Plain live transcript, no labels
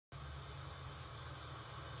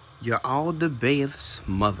Yaldabaoth's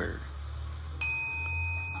mother,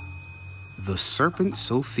 the serpent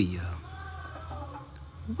Sophia.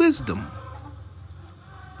 Wisdom.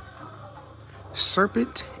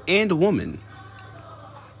 Serpent and woman.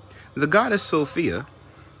 The goddess Sophia,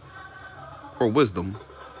 or wisdom,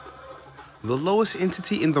 the lowest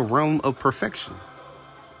entity in the realm of perfection,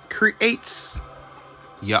 creates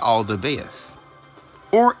Yaldabaoth,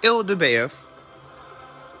 or Ildabaoth,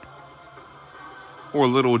 or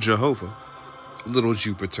little Jehovah, little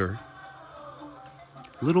Jupiter,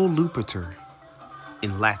 little Lupitor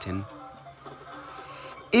in Latin,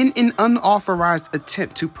 in an unauthorized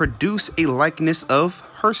attempt to produce a likeness of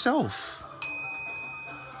herself.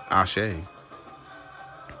 Ashe.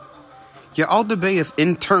 Yaldabaoth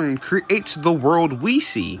in turn creates the world we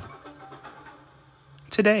see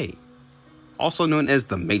today, also known as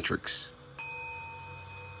the Matrix.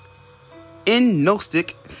 In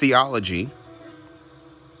Gnostic theology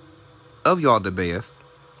of Yaldabaoth,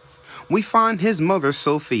 we find his mother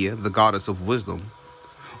Sophia, the goddess of wisdom,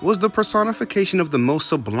 was the personification of the most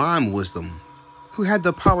sublime wisdom, who had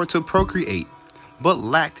the power to procreate, but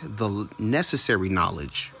lacked the necessary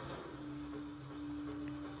knowledge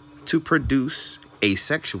to produce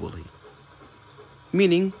asexually,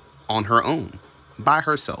 meaning on her own, by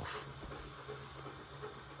herself.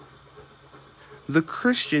 The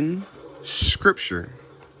Christian scripture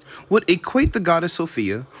would equate the goddess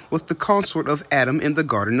Sophia with the consort of Adam in the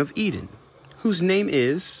Garden of Eden, whose name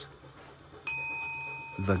is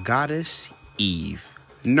the goddess Eve,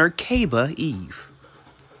 Merkaba Eve.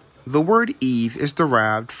 The word Eve is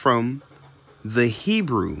derived from the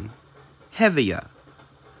Hebrew Hevia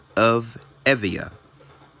of Evia,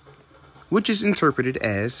 which is interpreted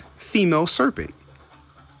as female serpent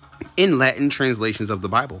in Latin translations of the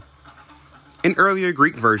Bible. In earlier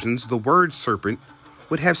Greek versions, the word serpent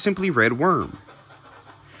would have simply read worm.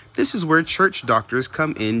 This is where church doctors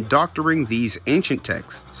come in, doctoring these ancient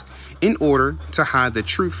texts in order to hide the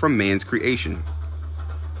truth from man's creation.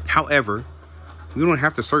 However, we don't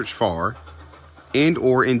have to search far and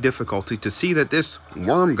or in difficulty to see that this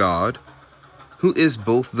worm god, who is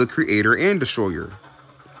both the creator and destroyer,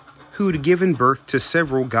 who'd given birth to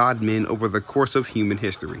several god-men over the course of human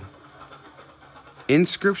history. In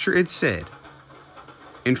scripture it said,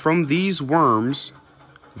 "And from these worms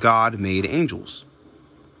God made angels."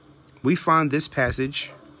 We find this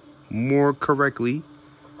passage more correctly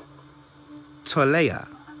Tolea.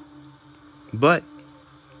 But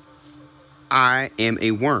I am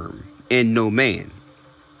a worm and no man.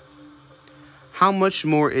 How much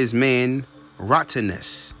more is man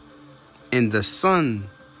rottenness, and the son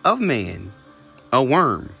of man a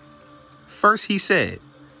worm? First he said,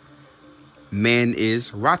 man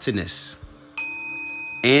is rottenness,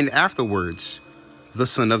 and afterwards, the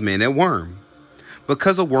son of man a worm.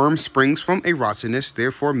 Because a worm springs from a rottenness,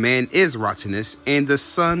 therefore man is rottenness, and the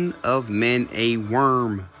son of man a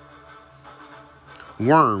worm.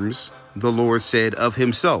 Worms, the Lord said of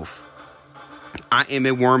himself, I am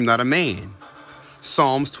a worm, not a man.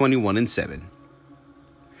 Psalms 21:7.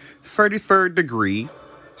 33rd degree,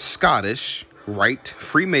 Scottish, Rite,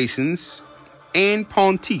 Freemasons, and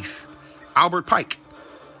Pontiff Albert Pike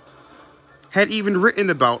had even written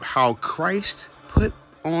about how Christ put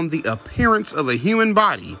on the appearance of a human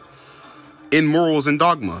body in Morals and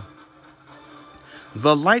Dogma.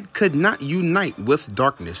 The light could not unite with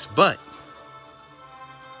darkness, but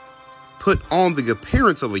put on the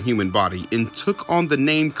appearance of a human body and took on the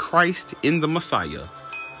name Christ in the Messiah,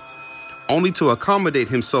 only to accommodate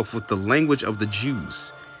himself with the language of the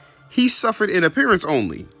Jews. He suffered in appearance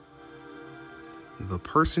only, the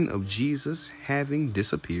person of Jesus having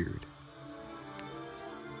disappeared.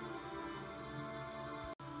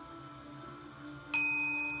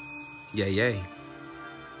 Yay.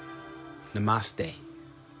 Namaste.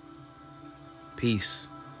 Peace.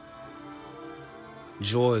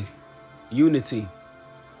 Joy. Unity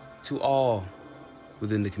to all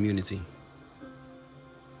within the community.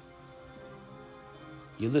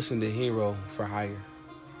 You listen to Hero for Hire.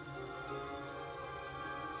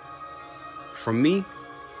 From me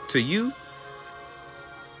to you,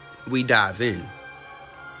 we dive in.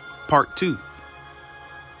 Part 2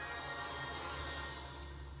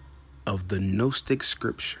 of the Gnostic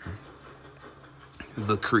scripture,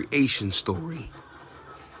 the creation story.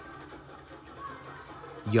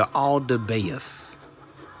 Yaldabaoth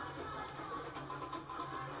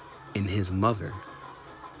and his mother,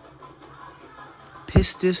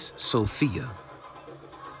 Pistis Sophia,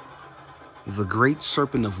 the great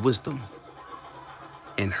serpent of wisdom,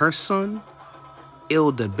 and her son,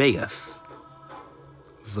 Ildabaoth,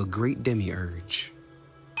 the great demiurge.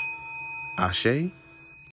 Ashe.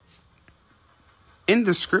 In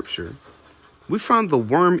the scripture, we find the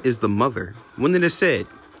worm is the mother when it is said,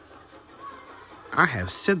 I have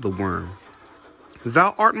said the worm,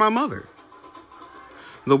 thou art my mother.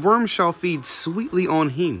 The worm shall feed sweetly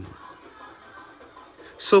on him.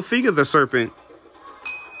 Sophia the serpent,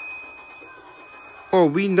 or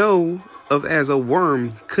we know of as a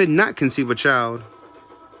worm, could not conceive a child,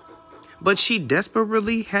 but she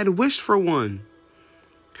desperately had wished for one.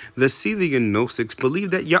 The Scythian Gnostics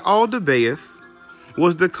believed that Yaldabaoth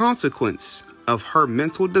was the consequence of her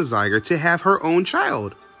mental desire to have her own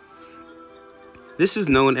child. This is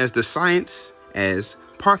known as the science as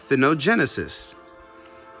parthenogenesis,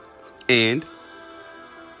 and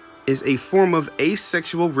is a form of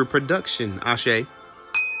asexual reproduction. Ashe.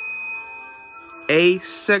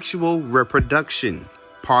 Asexual reproduction,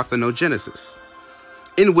 parthenogenesis,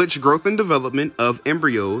 in which growth and development of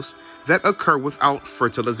embryos that occur without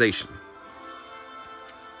fertilization.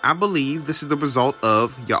 I believe this is the result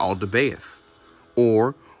of Yaldabaoth,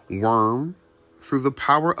 or worm, through the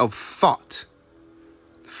power of thought,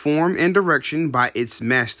 form and direction by its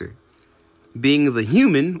master, being the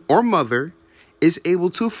human or mother, is able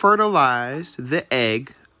to fertilize the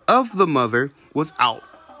egg of the mother without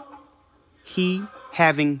he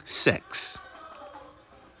having sex.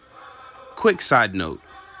 Quick side note.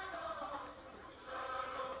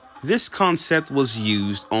 This concept was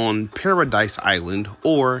used on Paradise Island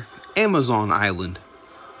or Amazon Island.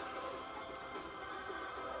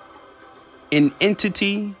 An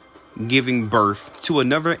entity giving birth to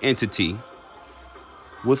another entity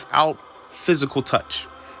without physical touch.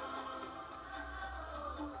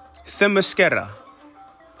 Themyscira.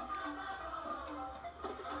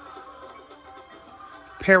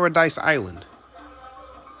 Paradise Island.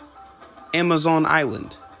 Amazon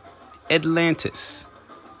Island. Atlantis.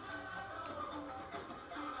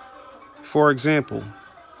 For example,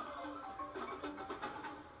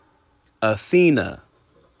 Athena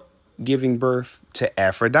giving birth to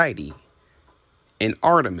Aphrodite and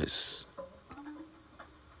Artemis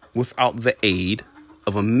without the aid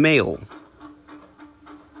of a male,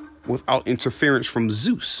 without interference from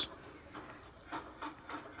Zeus.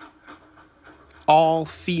 All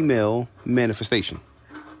female manifestation.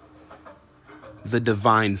 The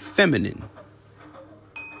divine feminine.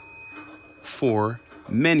 For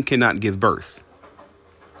men cannot give birth.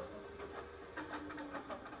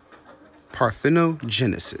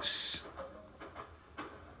 Parthenogenesis.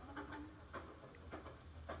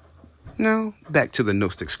 Now, back to the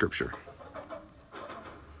Gnostic scripture.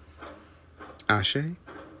 Ashe.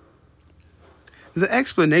 The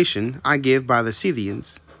explanation I give by the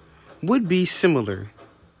Scythians would be similar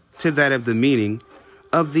to that of the meaning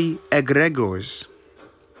of the egregores,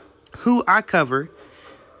 who I cover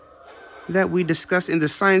that we discuss in the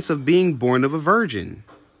science of being born of a virgin,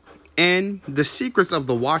 and the secrets of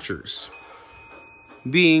the watchers,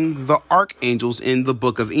 being the archangels in the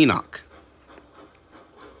book of Enoch.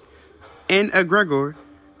 An egregore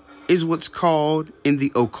is what's called in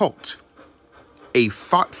the occult a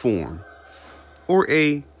thought form or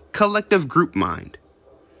a collective group mind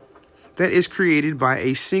that is created by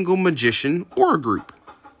a single magician or a group.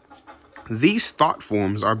 These thought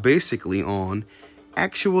forms are basically on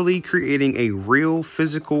actually creating a real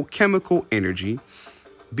physical chemical energy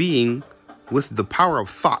being with the power of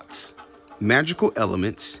thoughts, magical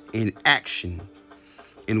elements, and action,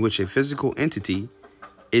 in which a physical entity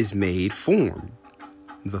is made form,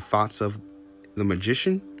 the thoughts of the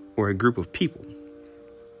magician or a group of people.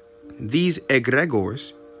 These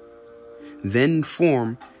egregores then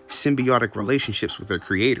form symbiotic relationships with their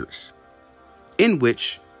creators, in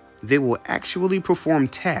which they will actually perform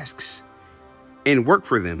tasks and work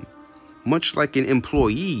for them, much like an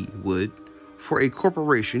employee would for a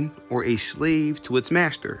corporation or a slave to its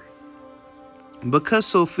master. Because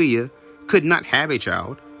Sophia could not have a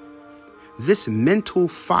child, this mental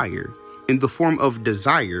fire in the form of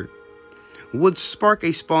desire would spark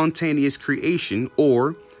a spontaneous creation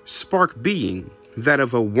or spark being, that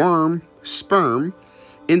of a worm sperm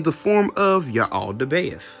in the form of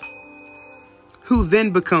Yaldabaoth, who then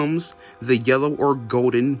becomes the yellow or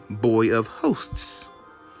golden boy of hosts,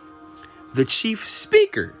 the chief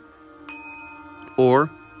speaker,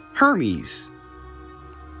 or Hermes,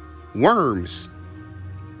 worms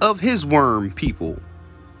of his worm people,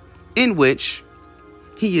 in which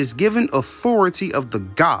he is given authority of the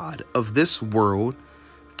god of this world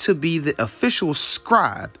to be the official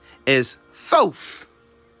scribe as Thoth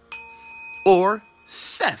or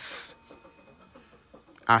Seth.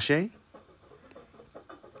 Ashe.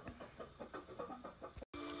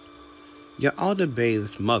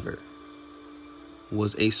 Yaldabaoth's mother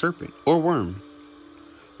was a serpent or worm,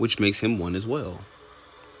 which makes him one as well.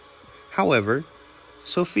 However,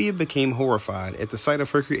 Sophia became horrified at the sight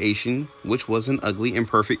of her creation, which was an ugly,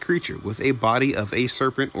 imperfect creature with a body of a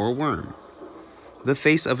serpent or worm, the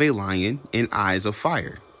face of a lion, and eyes of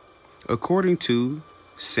fire. According to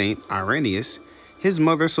Saint Irenaeus, his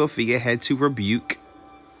mother Sophia had to rebuke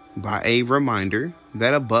by a reminder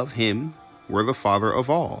that above him were the Father of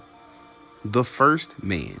all, the first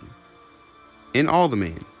man, and all the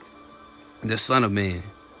man, the Son of Man.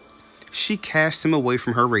 She cast him away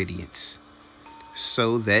from her radiance,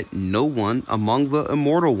 so that no one among the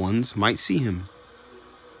immortal ones might see him.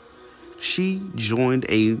 She joined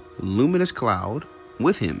a luminous cloud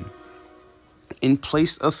with him and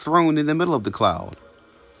placed a throne in the middle of the cloud.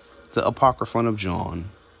 The Apocryphon of John.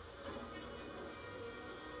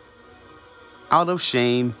 Out of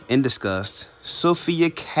shame and disgust, Sophia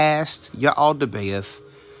cast Yaaldabaoth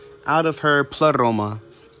out of her pleroma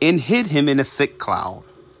and hid him in a thick cloud.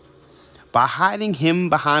 By hiding him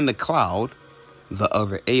behind the cloud, the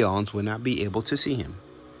other aeons would not be able to see him.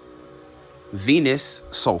 Venus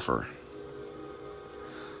Sulfur.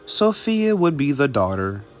 Sophia would be the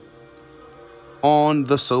daughter on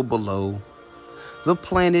the so below, the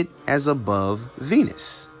planet as above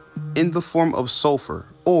Venus, in the form of sulfur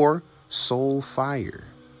or soul fire.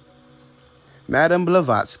 Madame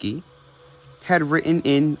Blavatsky had written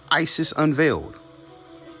in Isis Unveiled,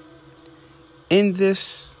 in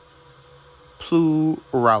this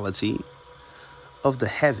plurality of the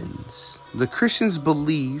heavens, the Christians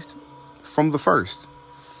believed from the first,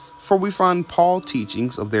 for we find Paul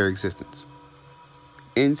teachings of their existence.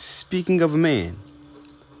 And speaking of man,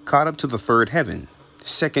 caught up to the third heaven,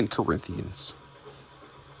 2 Corinthians.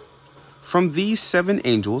 From these 7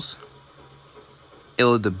 angels,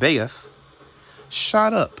 Yaaldabaoth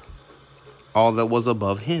shot up all that was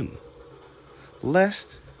above him,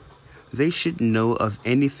 lest they should know of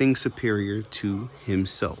anything superior to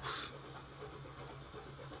himself.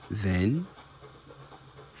 Then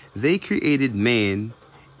they created man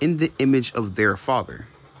in the image of their father,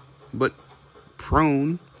 but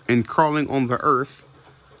prone and crawling on the earth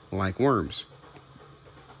like worms.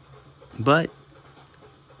 But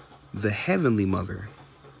the heavenly mother,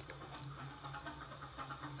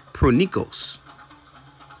 Pronikos,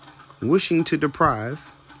 wishing to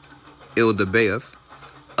deprive Yaaldabaoth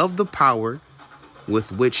of the power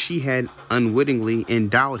with which she had unwittingly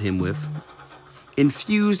endowed him with,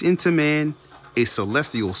 infused into man a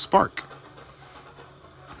celestial spark,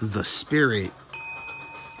 the spirit.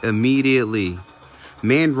 Immediately,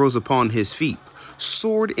 man rose upon his feet,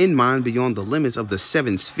 soared in mind beyond the limits of the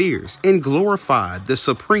 7 spheres, and glorified the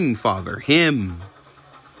Supreme Father, him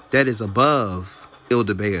that is above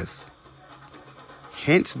Yaaldabaoth.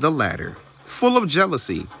 Hence the latter, full of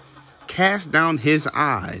jealousy, cast down his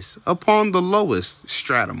eyes upon the lowest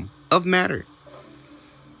stratum of matter,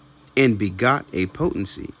 and begot a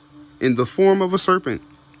potency in the form of a serpent,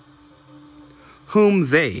 whom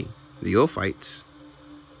they, the Ophites,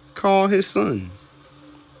 call his son.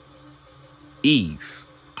 Eve,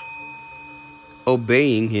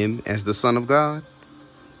 obeying him as the Son of God,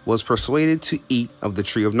 was persuaded to eat of the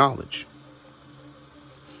tree of knowledge.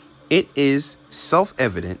 It is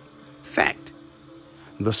self-evident fact.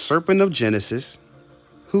 The serpent of Genesis,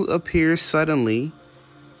 who appears suddenly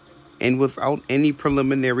and without any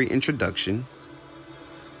preliminary introduction,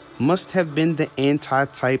 must have been the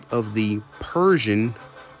antitype of the Persian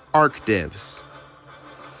Archdevs,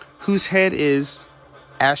 whose head is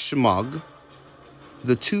Ashmog,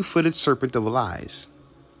 the 2-footed serpent of lies.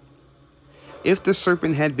 If the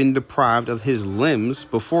serpent had been deprived of his limbs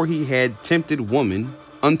before he had tempted woman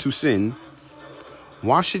unto sin,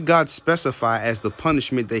 why should God specify as the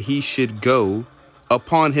punishment that he should go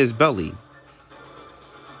upon his belly?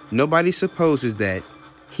 Nobody supposes that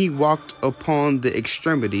he walked upon the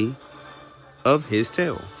extremity of his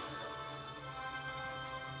tail.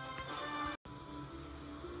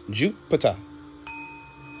 Jupiter.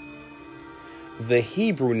 The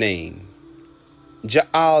Hebrew name,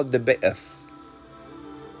 Yaaldabaoth,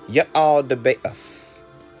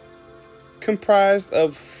 comprised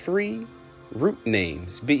of 3 root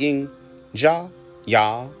names, being Ja,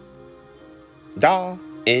 Yah, Da,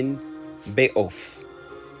 and Baoth.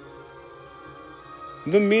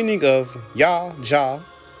 The meaning of Yah, Jah,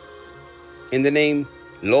 in the name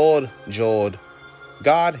Lord, Jod,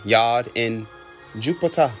 God, Yad, and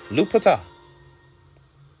Jupiter, Lupita.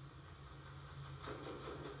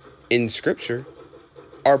 In Scripture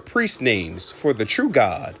are priest names for the true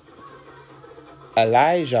God: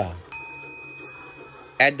 Elijah,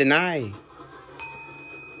 Adonai,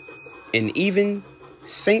 and even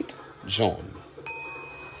Saint John.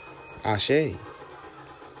 Ashe.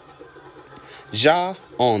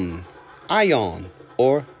 Jah-on, Ion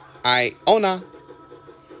or Iona.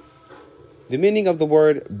 The meaning of the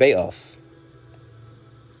word Baoth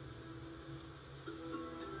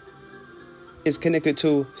is connected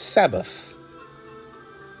to Sabbath,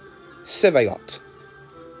 Sevaot,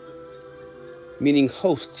 meaning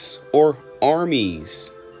hosts or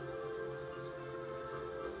armies.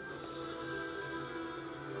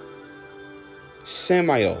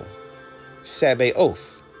 Samael,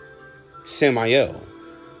 Sabaoth, Samael.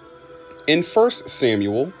 In 1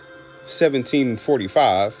 Samuel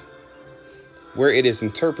 17:45, where it is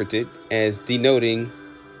interpreted as denoting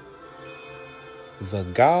the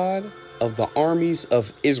God of the armies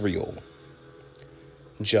of Israel,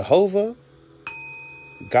 Jehovah,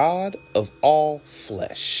 God of all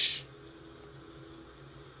flesh.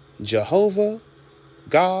 Jehovah,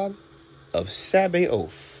 God of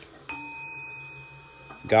Sabaoth,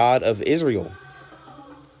 God of Israel.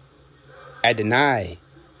 Adonai,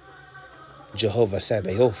 Jehovah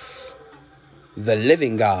Sabaoth, the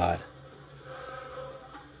living God.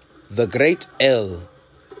 The great El,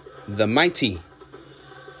 the mighty,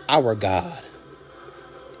 our God.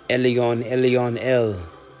 Elyon, Elyon, El.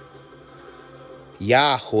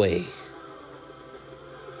 Yahweh,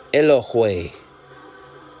 Elohim,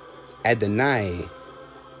 Adonai,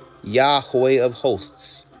 Yahweh of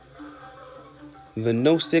hosts. The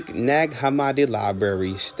Gnostic Nag Hammadi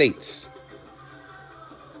Library states,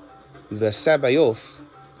 the Sabaoth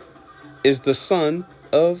is the son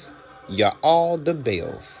of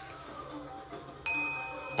Ya'al-Debaoth.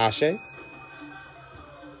 Ashe.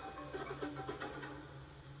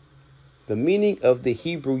 The meaning of the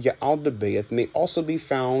Hebrew Ya'al-Debaoth may also be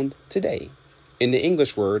found today in the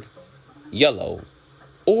English word yellow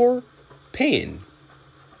or pan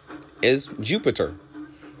as Jupiter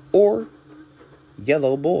or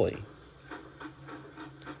yellow boy.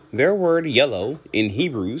 Their word yellow in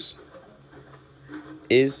Hebrews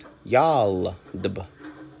is Ya'al-Deb,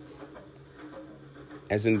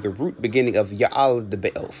 as in the root beginning of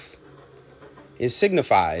Ya'al-Debaoth. It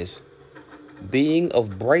signifies being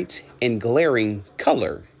of bright and glaring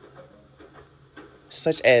color,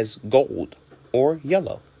 such as gold or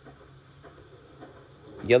yellow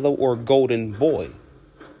or golden boy.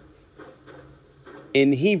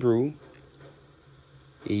 In Hebrew,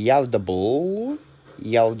 Yaldabul,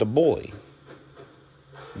 Yaldaboy,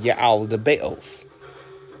 Ya'al-Debaoth.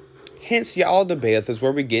 Hence, Ya'al-Debaoth is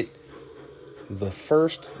where we get the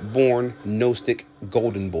firstborn Gnostic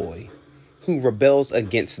golden boy who rebels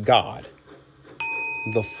against God,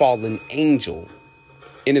 the fallen angel,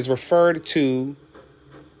 and is referred to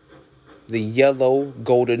the yellow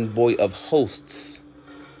golden boy of hosts,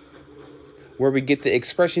 where we get the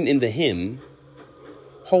expression in the hymn,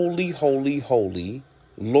 Holy, holy, holy,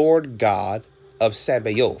 Lord God of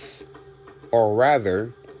Sabaoth, or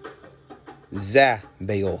rather,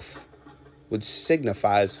 Zabaoth, which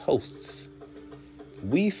signifies hosts.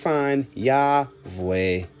 We find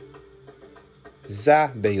Yahweh,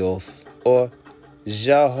 Zabaoth, or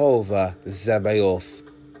Jehovah Zabaoth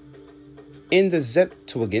in the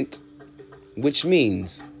Septuagint, which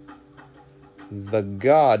means the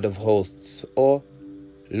God of hosts, or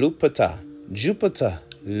Lupita, Jupiter,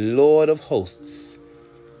 Lord of hosts.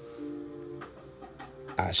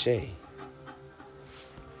 Ashe.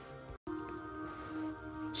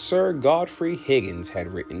 Sir Godfrey Higgins had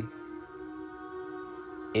written,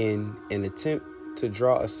 in an attempt to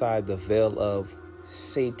draw aside the veil of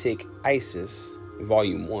Satic Isis,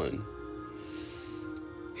 Volume 1,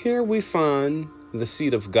 here we find the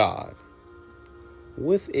seat of God,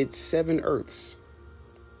 with its 7 earths,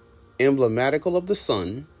 emblematical of the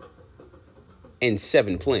sun, and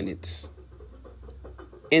 7 planets,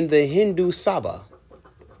 in the Hindu Sabha,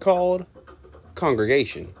 called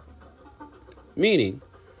congregation, meaning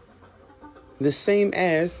the same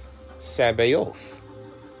as Sabaoth,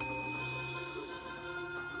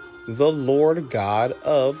 the Lord God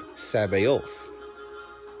of Sabaoth,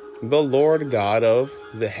 the Lord God of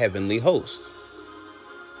the heavenly host,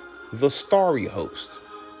 the starry host.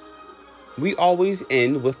 We always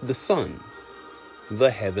end with the sun, the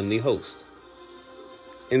heavenly host.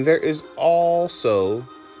 And there is also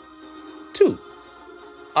 2,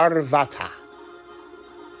 Arvata,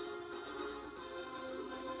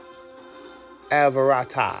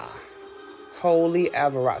 Avarata, Holy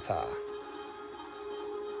Avarata,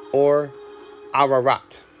 or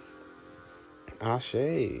Ararat.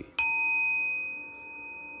 Ashe.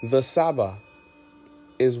 The Saba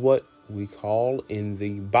is what we call in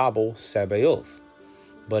the Bible Sabaoth,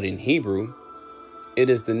 but in Hebrew, it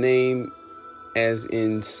is the name as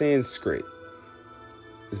in Sanskrit,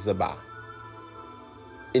 Zaba,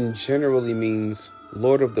 and generally means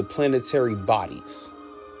Lord of the planetary bodies.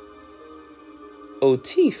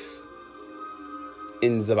 Otif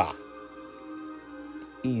Inzaba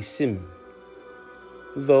Isim,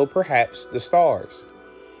 though perhaps the stars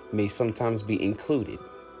may sometimes be included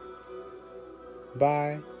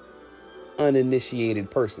by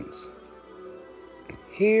uninitiated persons.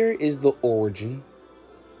 Here is the origin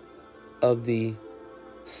of the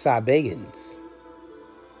Sabaeans,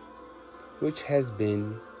 which has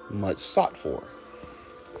been much sought for.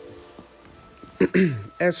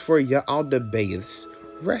 As for Ya'aldabaoth's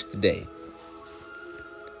rest day,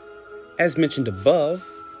 as mentioned above,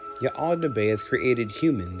 Ya'aldabaoth created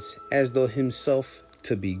humans as though himself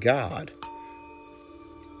to be God.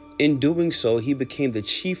 In doing so, he became the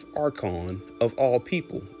chief archon of all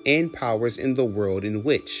people and powers in the world in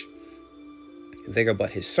which they are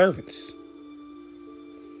but his servants,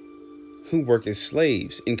 who work as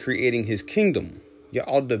slaves in creating his kingdom.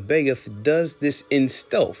 Ya'aldabaoth does this in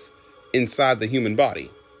stealth inside the human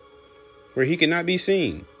body, where he cannot be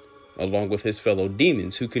seen, along with his fellow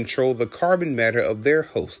demons who control the carbon matter of their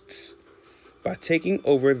hosts by taking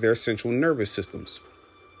over their central nervous systems.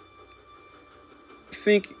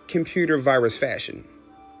 Think computer virus fashion,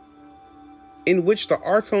 in which the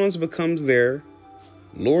archons becomes their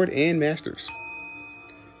lord and masters.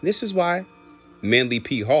 This is why Manly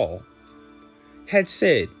P. Hall had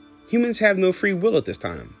said humans have no free will at this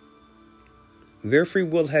time. Their free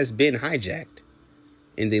will has been hijacked,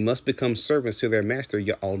 and they must become servants to their master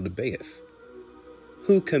Ya'aldabaoth,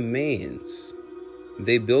 who commands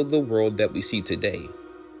they build the world that we see today.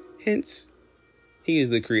 Hence, he is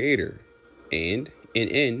the creator and,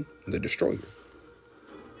 in the destroyer.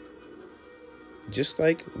 Just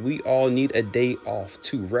like we all need a day off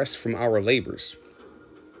to rest from our labors,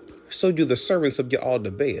 so do the servants of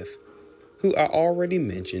Ya'aldabaoth, who I already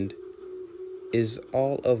mentioned is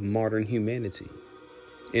all of modern humanity,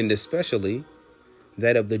 and especially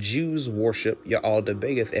that of the Jews worship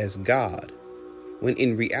Ya'aldabaoth as God, when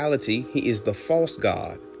in reality he is the false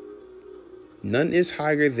God. None is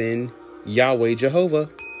higher than Yahweh Jehovah,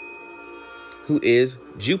 who is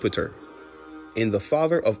Jupiter and the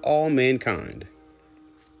father of all mankind.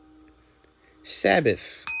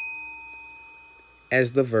 Sabbath,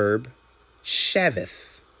 as the verb shaveth,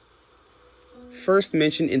 first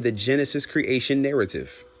mentioned in the Genesis creation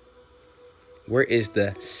narrative, where is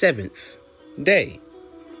the seventh day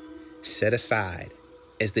set aside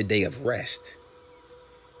as the day of rest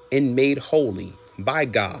and made holy by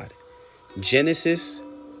God. Genesis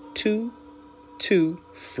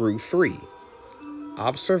 2:2-3.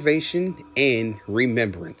 Observation and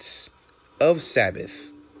remembrance of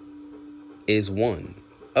Sabbath is one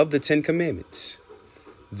of the 10 Commandments,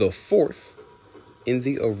 the fourth in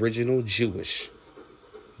the original Jewish,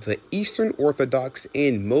 the Eastern Orthodox,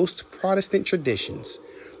 and most Protestant traditions,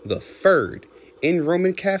 the third in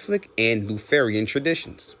Roman Catholic and Lutheran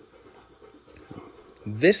traditions.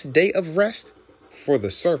 This day of rest for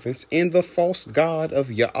the servants and the false god of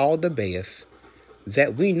Ya'aldabaoth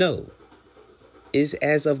that we know is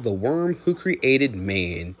as of the worm who created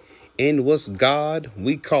man and was God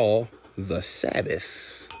we call the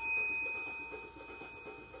Sabbath.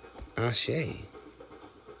 Ashe.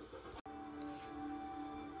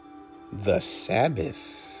 The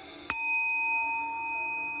Sabbath.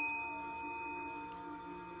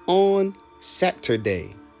 On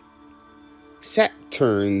Saturday,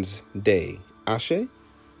 Saturn's Day, Ashe.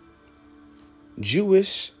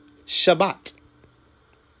 Jewish Shabbat,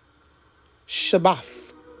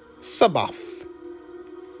 Shabbath, Sabbath,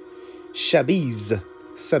 Shabiz,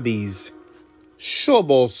 Sabiz,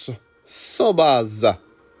 Shobos, Sobaz,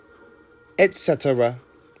 etc.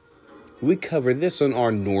 We cover this on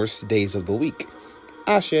our Norse days of the week.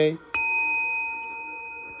 Ashe.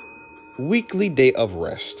 Weekly day of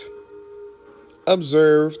rest,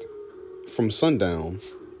 observed from sundown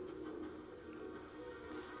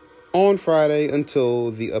on Friday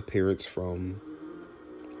until the appearance from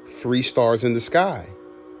 3 stars in the sky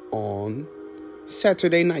on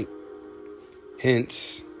Saturday night.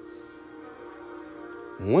 Hence,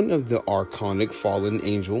 one of the archonic fallen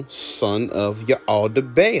angel, son of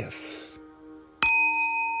Ya'aldabaoth,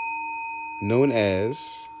 known as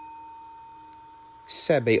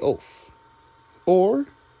Sabaoth or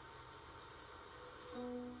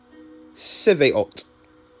Sevaot,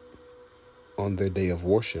 on their day of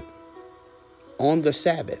worship, on the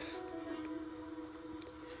Sabbath,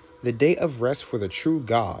 the day of rest for the true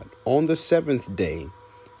God, on the 7th day,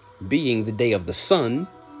 being the day of the sun.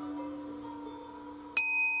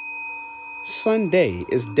 Sunday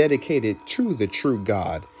is dedicated to the true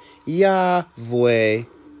God, Yahweh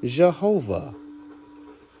Jehovah.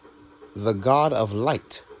 the god of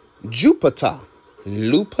light, Jupiter,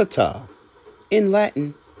 Lupita, in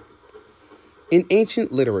Latin. In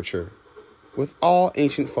ancient literature, with all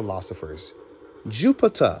ancient philosophers,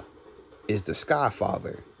 Jupiter is the sky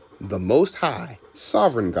father, the most high,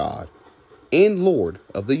 sovereign god, and lord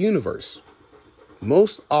of the universe,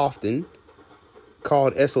 most often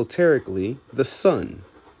called esoterically the sun,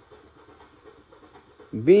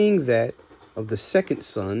 being that of the second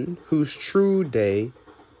sun whose true day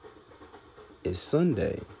is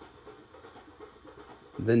Sunday.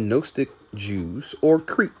 The Gnostic Jews, or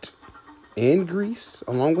Crete and Greece,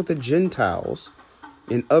 along with the Gentiles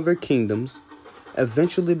and other kingdoms,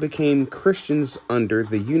 eventually became Christians under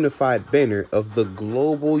the unified banner of the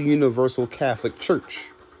global universal Catholic Church,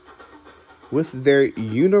 with their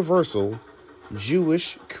universal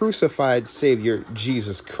Jewish crucified Savior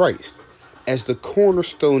Jesus Christ as the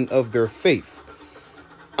cornerstone of their faith,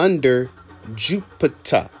 under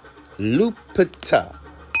Jupiter, Lupita,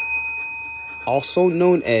 also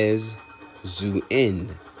known as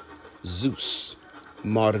Zuen, Zeus,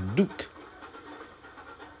 Marduk.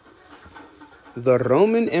 The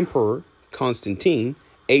Roman Emperor Constantine,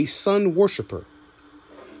 a sun worshipper,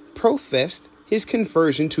 professed his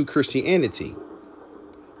conversion to Christianity,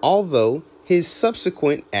 although his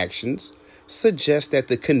subsequent actions suggest that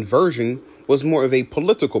the conversion was more of a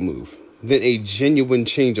political move than a genuine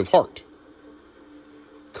change of heart.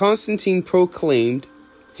 Constantine proclaimed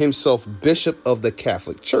himself Bishop of the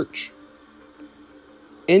Catholic Church,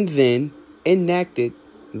 and then enacted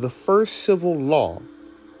the first civil law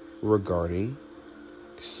regarding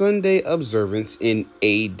Sunday observance in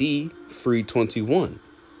AD 321.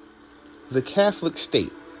 The Catholic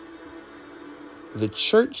state. The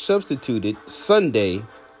Church substituted Sunday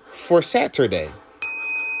for Saturday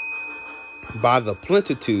by the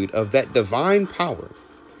plenitude of that divine power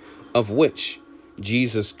of which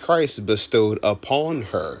Jesus Christ bestowed upon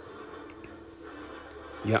her.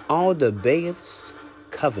 Yaldabaoth's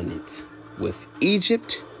covenant with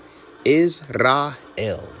Egypt,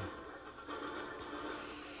 Israel.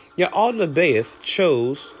 Yaldabaoth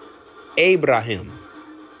chose Abraham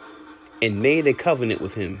and made a covenant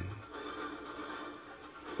with him.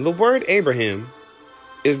 The word Abraham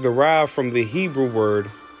is derived from the Hebrew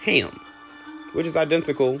word Ham, which is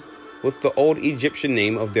identical with the old Egyptian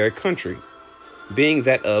name of their country, being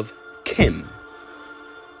that of Khem,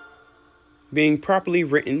 being properly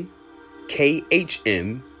written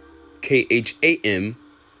KHM, KHAM,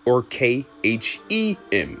 or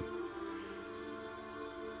KHEM.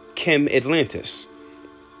 Chem Atlantis.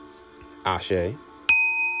 Ashe.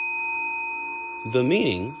 The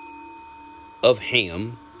meaning of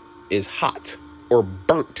Ham is hot or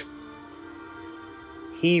burnt.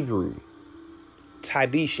 Hebrew,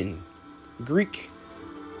 Tibetan, Greek,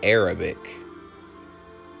 Arabic.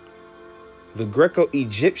 The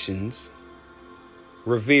Greco-Egyptians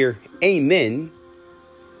revere Amen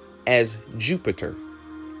as Jupiter.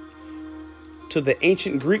 To the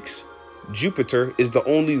ancient Greeks, Jupiter is the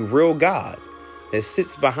only real god that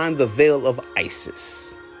sits behind the veil of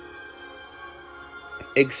Isis.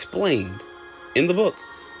 Explained in the book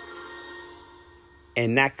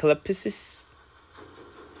Anaclepisis,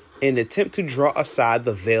 an attempt to draw aside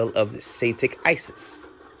the veil of the Satic Isis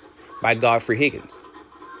by Godfrey Higgins.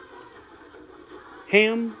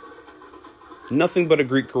 Ham, nothing but a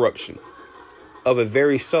Greek corruption of a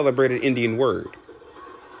very celebrated Indian word,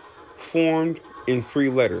 formed in 3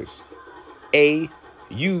 letters,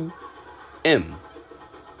 A-U-M,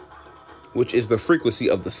 which is the frequency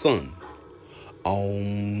of the sun.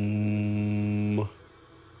 Om.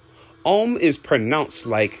 Om is pronounced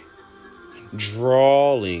like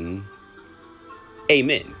drawling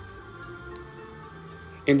Amen.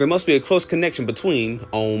 And there must be a close connection between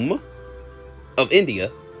Om of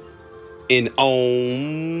India and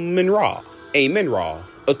Om and Ra, Amen Ra,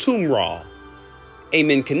 Atum Ra,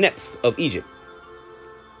 Amen Keneph of Egypt,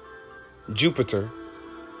 Jupiter,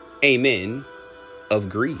 Amen of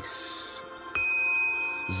Greece,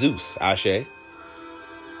 Zeus, Ashe.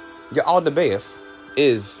 Yaldabaoth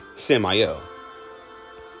is Samael.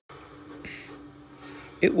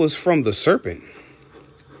 It was from the serpent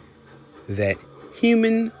that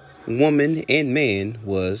human, woman, and man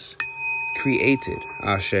was created,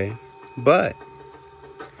 Ashe. But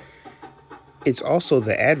it's also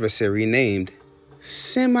the adversary named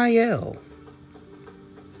Samael.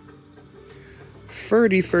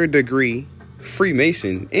 33rd degree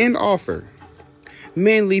Freemason and author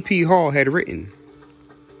Manly P. Hall had written,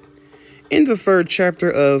 in the 3rd chapter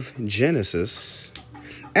of Genesis,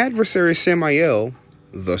 adversary Samael,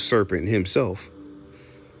 the serpent himself,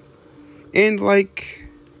 and like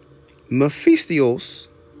Mephistios,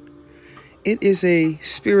 It is a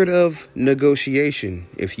spirit of negotiation,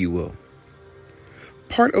 if you will.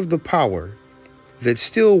 Part of the power that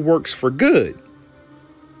still works for good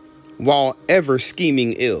while ever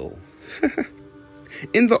scheming ill.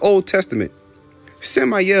 In the Old Testament,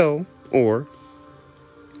 Samael or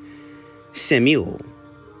Samuel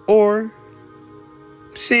or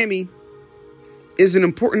Sammy is an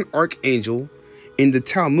important archangel in the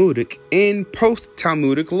Talmudic and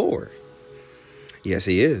post-Talmudic lore. Yes,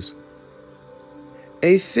 he is.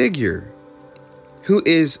 A figure who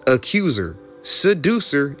is accuser,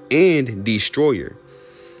 seducer, and destroyer,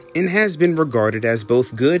 and has been regarded as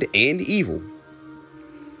both good and evil.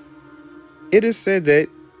 It is said that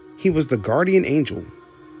he was the guardian angel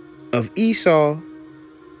of Esau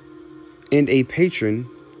and a patron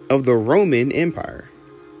of the Roman Empire.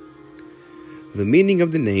 The meaning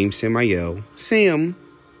of the name Samael, Sam,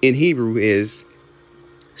 in Hebrew is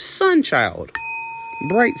sun child,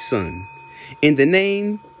 bright sun, and the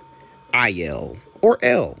name Ayel or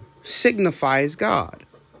El signifies God.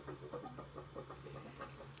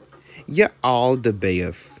 Ya'al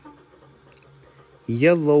Debaeth,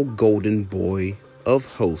 yellow golden boy of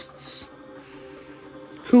hosts,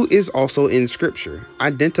 who is also in scripture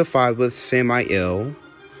identified with Samael,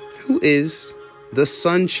 who is the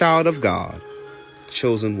son child of God,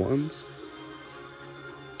 chosen ones,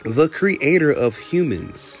 the creator of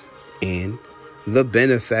humans, and the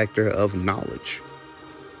benefactor of knowledge,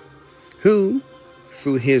 who,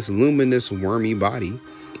 through his luminous wormy body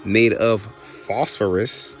made of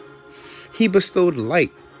phosphorus, he bestowed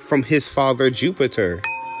light from his father Jupiter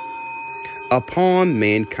upon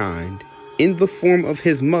mankind in the form of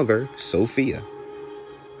his mother Sophia.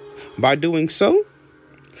 By doing so,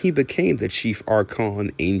 he became the chief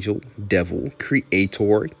archon, angel, devil,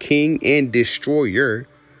 creator, king, and destroyer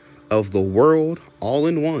of the world all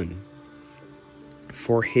in one.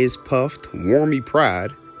 For his puffed, wormy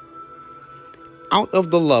pride, out of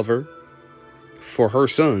the lover, for her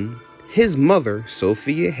son, his mother,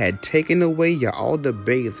 Sophia, had taken away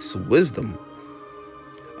Ya'al-Debaeth's wisdom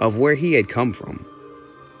of where he had come from,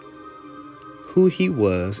 who he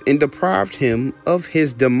was, and deprived him of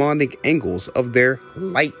his demonic angels of their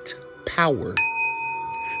light power.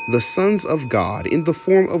 The sons of God, in the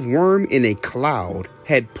form of worm in a cloud,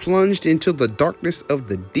 had plunged into the darkness of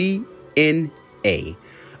the DNA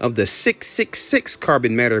of the 666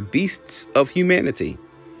 carbon matter beasts of humanity.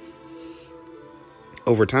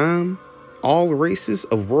 Over time, all races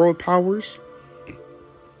of world powers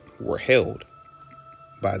were held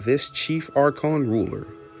by this chief archon ruler,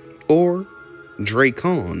 or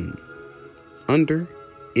Dracon, under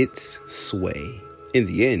its sway. In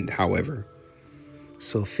the end, however,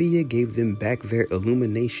 Sophia gave them back their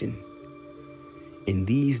illumination, and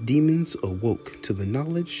these demons awoke to the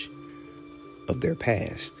knowledge of their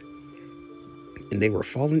past, and they were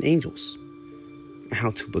fallen angels,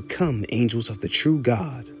 how to become angels of the true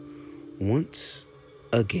God once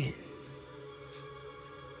again.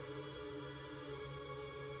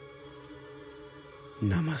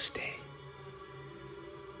 Namaste.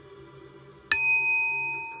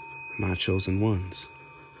 My chosen ones,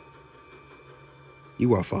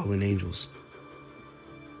 you are fallen angels.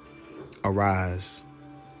 Arise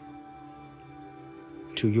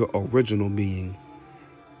to your original being,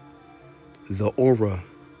 the aura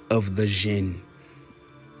of the Jinn,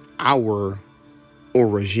 our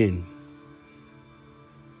origin,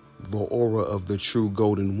 the aura of the true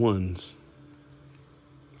golden ones.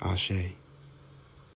 Ashe.